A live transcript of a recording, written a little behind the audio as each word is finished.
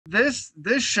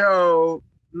this show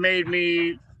made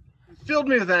me filled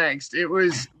me with angst. It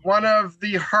was one of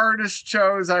the hardest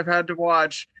shows I've had to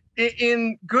watch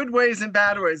in good ways and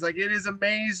bad ways. Like, it is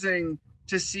amazing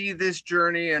to see this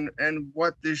journey and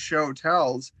what this show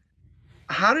tells.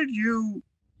 How did you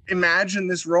imagine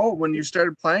this role when you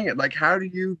started playing it? Like, how do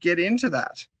you get into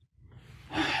that?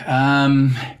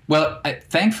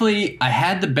 Thankfully, I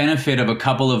had the benefit of a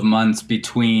couple of months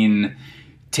between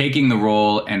taking the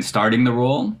role and starting the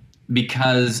role,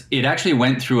 because it actually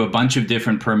went through a bunch of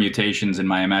different permutations in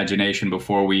my imagination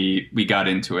before we got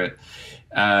into it.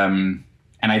 And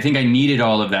I think I needed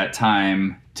all of that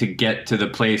time to get to the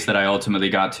place that I ultimately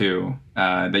got to,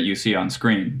 that you see on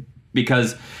screen.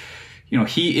 Because,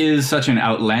 he is such an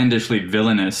outlandishly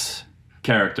villainous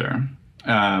character.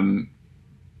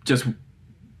 Just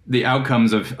the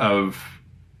outcomes of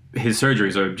his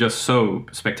surgeries are just so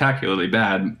spectacularly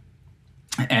bad,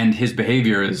 and his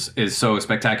behavior is so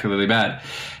spectacularly bad,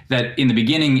 that in the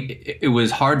beginning it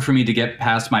was hard for me to get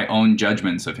past my own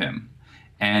judgments of him,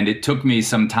 and it took me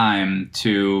some time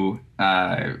to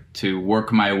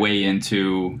work my way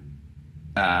into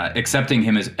accepting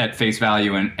him at face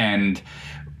value and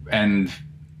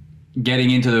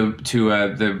getting into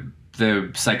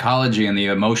the psychology and the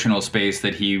emotional space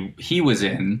that he was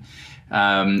in,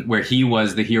 where he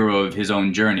was the hero of his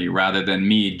own journey, rather than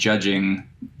me judging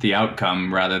the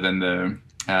outcome, rather than the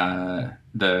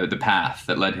path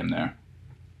that led him there.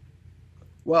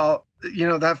 Well,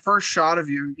 that first shot of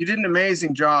you did an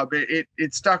amazing job.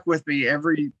 It stuck with me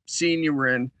every scene you were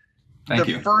in. Thank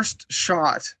you. The first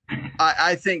shot,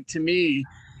 I think, to me,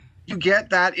 you get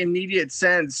that immediate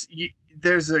sense.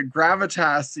 There's a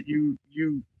gravitas that you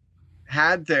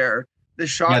had there. The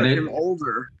shot of him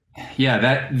older. Yeah,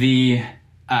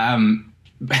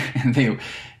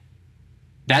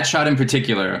 that shot in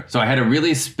particular. So I had a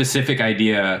really specific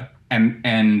idea,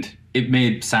 and it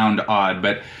may sound odd,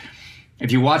 but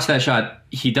if you watch that shot,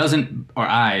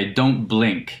 I don't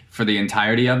blink for the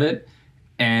entirety of it.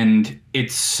 And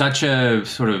it's such a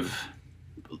sort of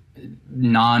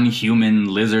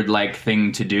non-human lizard-like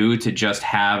thing to do, to just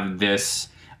have this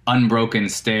unbroken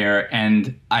stare.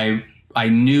 And I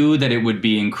knew that it would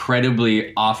be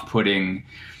incredibly off-putting.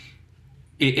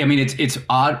 It's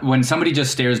odd when somebody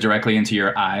just stares directly into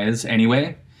your eyes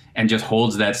anyway, and just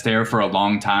holds that stare for a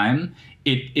long time.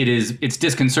 It's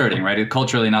disconcerting, right? It's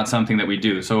culturally not something that we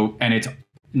do. So, and it's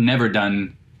never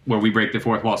done where we break the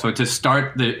fourth wall. So I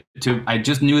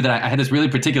just knew that I had this really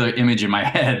particular image in my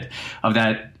head of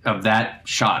that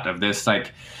shot of this,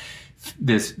 like,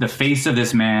 the face of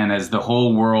this man as the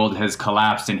whole world has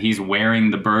collapsed and he's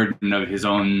wearing the burden of his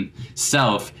own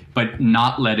self, but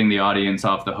not letting the audience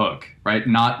off the hook, right?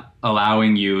 Not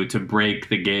allowing you to break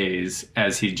the gaze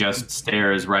as he just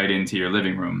stares right into your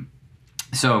living room.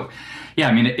 So,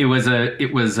 yeah, it was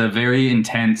a very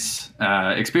intense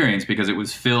experience, because it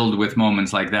was filled with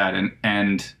moments like that,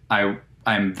 and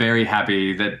I'm very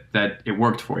happy that it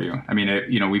worked for you.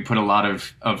 We put a lot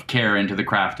of care into the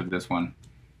craft of this one.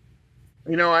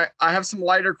 I have some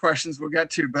lighter questions we'll get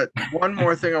to, but one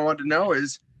more thing I want to know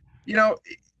is,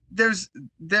 there's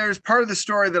part of the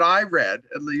story that I read,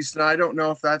 at least, and I don't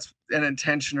know if that's an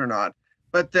intention or not,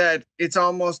 but that it's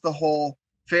almost the whole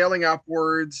failing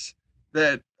upwards,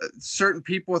 that certain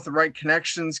people with the right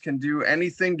connections can do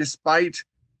anything despite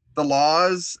the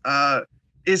laws.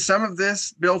 Is some of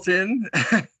this built in?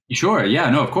 Sure. Yeah,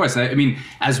 no, of course.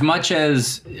 As much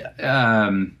as,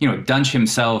 Duntsch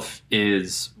himself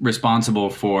is responsible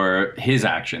for his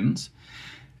actions,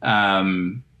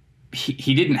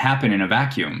 he didn't happen in a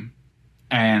vacuum.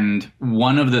 And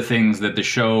one of the things that the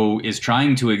show is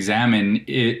trying to examine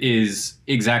is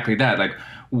exactly that. Like,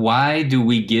 why do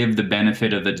we give the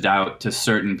benefit of the doubt to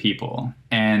certain people?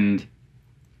 And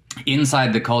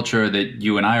inside the culture that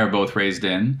you and I are both raised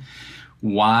in,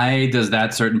 why does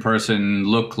that certain person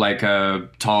look like a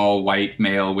tall white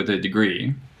male with a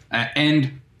degree?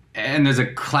 And there's a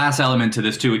class element to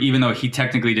this too, even though he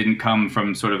technically didn't come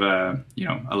from sort of a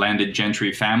landed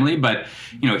gentry family, but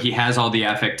he has all the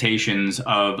affectations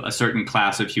of a certain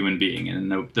class of human being,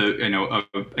 and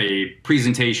a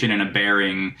presentation and a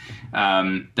bearing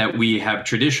that we have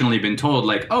traditionally been told,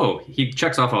 like, oh, he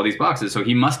checks off all these boxes, so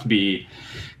he must be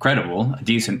credible, a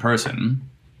decent person.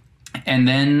 And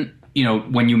then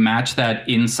when you match that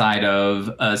inside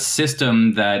of a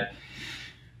system that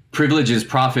privileges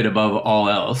profit above all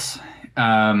else,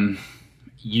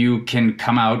 you can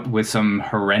come out with some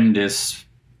horrendous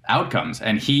outcomes.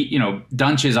 And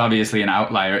Duntsch is obviously an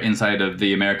outlier inside of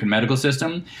the American medical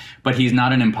system, but he's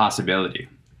not an impossibility.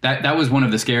 That was one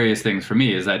of the scariest things for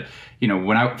me, is that,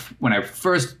 when I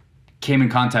first came in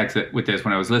contact with this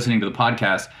when I was listening to the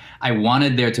podcast, I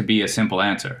wanted there to be a simple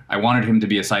answer. I wanted him to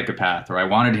be a psychopath, or I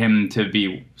wanted him to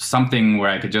be something where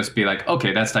I could just be like,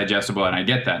 okay, that's digestible and I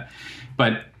get that.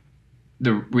 But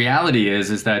the reality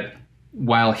is that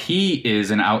while he is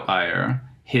an outlier,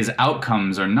 his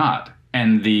outcomes are not.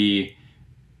 And the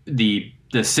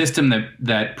system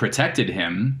that protected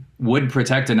him would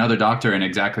protect another doctor in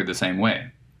exactly the same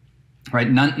way. Right?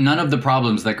 None of the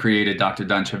problems that created Dr.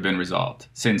 Duntsch have been resolved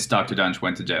since Dr. Duntsch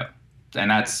went to jail. And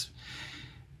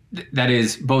that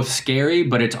is both scary,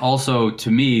 but it's also, to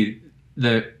me,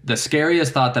 the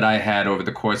scariest thought that I had over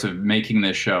the course of making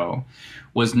this show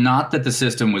was not that the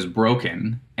system was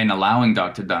broken in allowing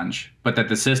Dr. Duntsch, but that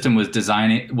the system was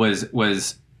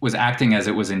acting as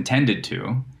it was intended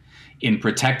to in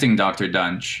protecting Dr.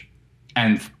 Duntsch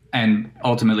and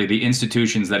ultimately the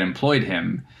institutions that employed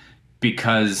him,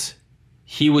 because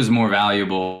he was more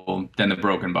valuable than the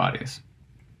broken bodies.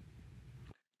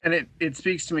 And it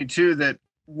speaks to me too that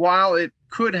while it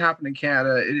could happen in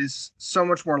Canada, it is so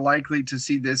much more likely to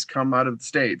see this come out of the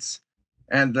States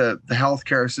and the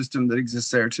healthcare system that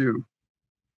exists there too.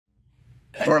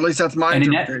 Or at least that's my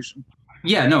interpretation.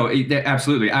 Yeah, no,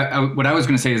 absolutely. What I was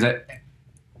going to say is that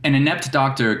an inept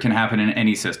doctor can happen in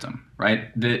any system,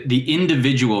 right? The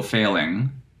individual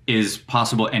failing is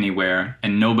possible anywhere,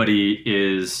 and nobody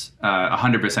is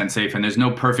 100% safe, and there's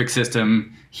no perfect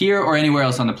system here or anywhere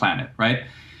else on the planet, right?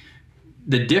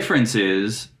 The difference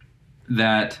is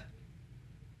that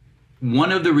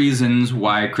one of the reasons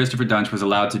why Christopher Duntsch was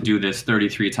allowed to do this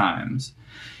 33 times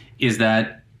is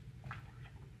that,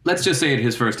 let's just say at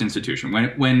his first institution,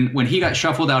 when he got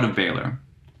shuffled out of Baylor,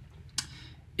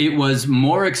 it was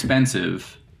more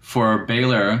expensive for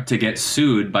Baylor to get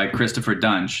sued by Christopher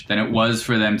Duntsch than it was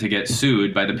for them to get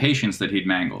sued by the patients that he'd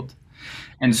mangled.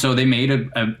 And so they made an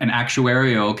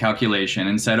actuarial calculation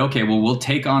and said, okay, well, we'll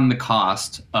take on the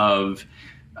cost of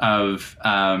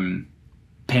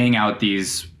paying out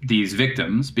these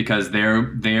victims because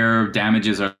their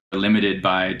damages are limited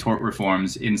by tort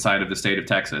reforms inside of the state of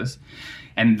Texas.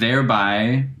 And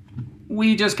thereby,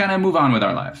 we just kind of move on with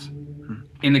our lives.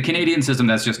 In the Canadian system,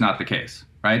 that's just not the case,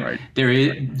 right? There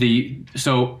is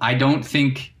so I don't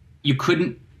think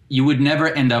you would never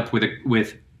end up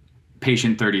with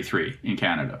patient 33 in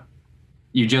Canada.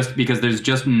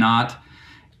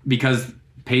 Because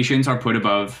patients are put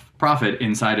above profit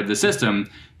inside of the system,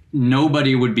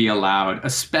 nobody would be allowed,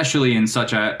 especially in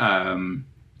such a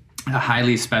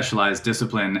highly specialized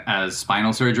discipline as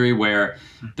spinal surgery, where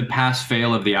the pass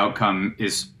fail of the outcome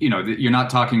is, you're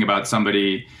not talking about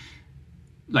somebody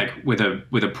like with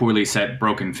a poorly set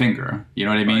broken finger, you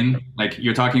know what I mean? Right. Like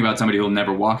you're talking about somebody who will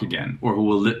never walk again, or who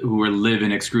will live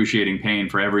in excruciating pain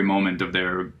for every moment of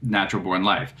their natural born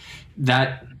life.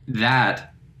 That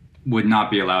would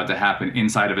not be allowed to happen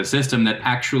inside of a system that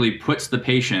actually puts the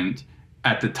patient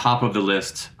at the top of the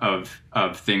list of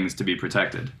things to be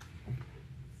protected.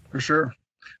 For sure.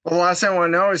 Well, the last thing I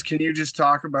want to know is, can you just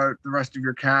talk about the rest of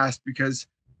your cast? Because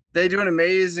they do an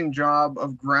amazing job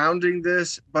of grounding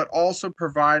this, but also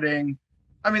providing,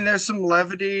 there's some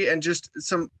levity and just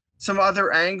some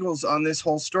other angles on this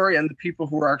whole story and the people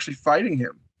who are actually fighting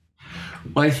him.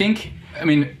 Well,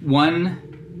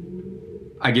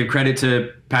 I give credit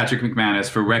to Patrick Macmanus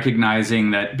for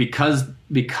recognizing that because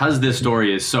this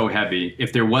story is so heavy,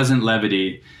 if there wasn't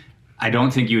levity, I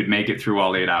don't think you would make it through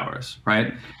all 8 hours,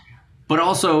 right? But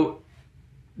also,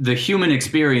 the human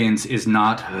experience is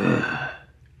not...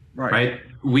 Right.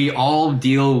 We all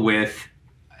deal with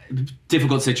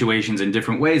difficult situations in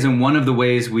different ways. And one of the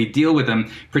ways we deal with them,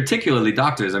 particularly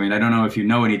doctors, I don't know if you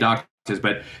know any doctors,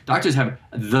 but doctors have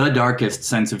the darkest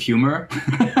sense of humor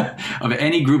of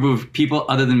any group of people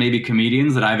other than maybe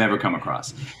comedians that I've ever come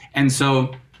across. And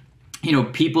so,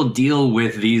 people deal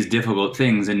with these difficult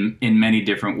things in many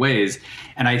different ways.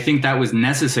 And I think that was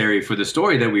necessary for the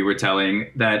story that we were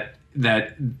telling, that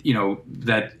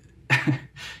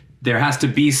there has to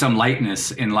be some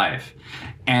lightness in life.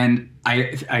 And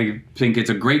I think it's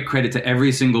a great credit to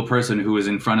every single person who was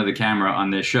in front of the camera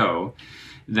on this show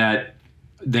that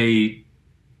they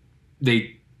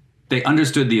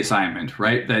understood the assignment,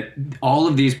 right? That all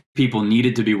of these people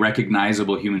needed to be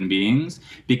recognizable human beings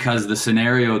because the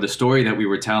story that we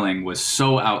were telling was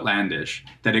so outlandish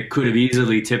that it could have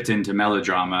easily tipped into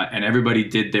melodrama, and everybody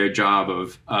did their job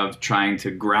of trying to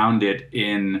ground it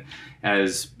in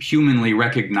as humanly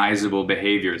recognizable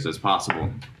behaviors as possible.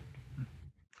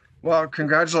 Well,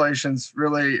 congratulations.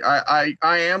 Really, I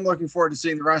am looking forward to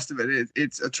seeing the rest of it.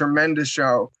 It's a tremendous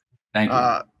show. Thank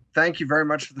you. Thank you very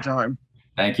much for the time.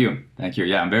 Thank you.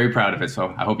 Yeah, I'm very proud of it.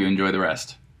 So I hope you enjoy the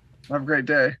rest. Have a great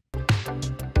day.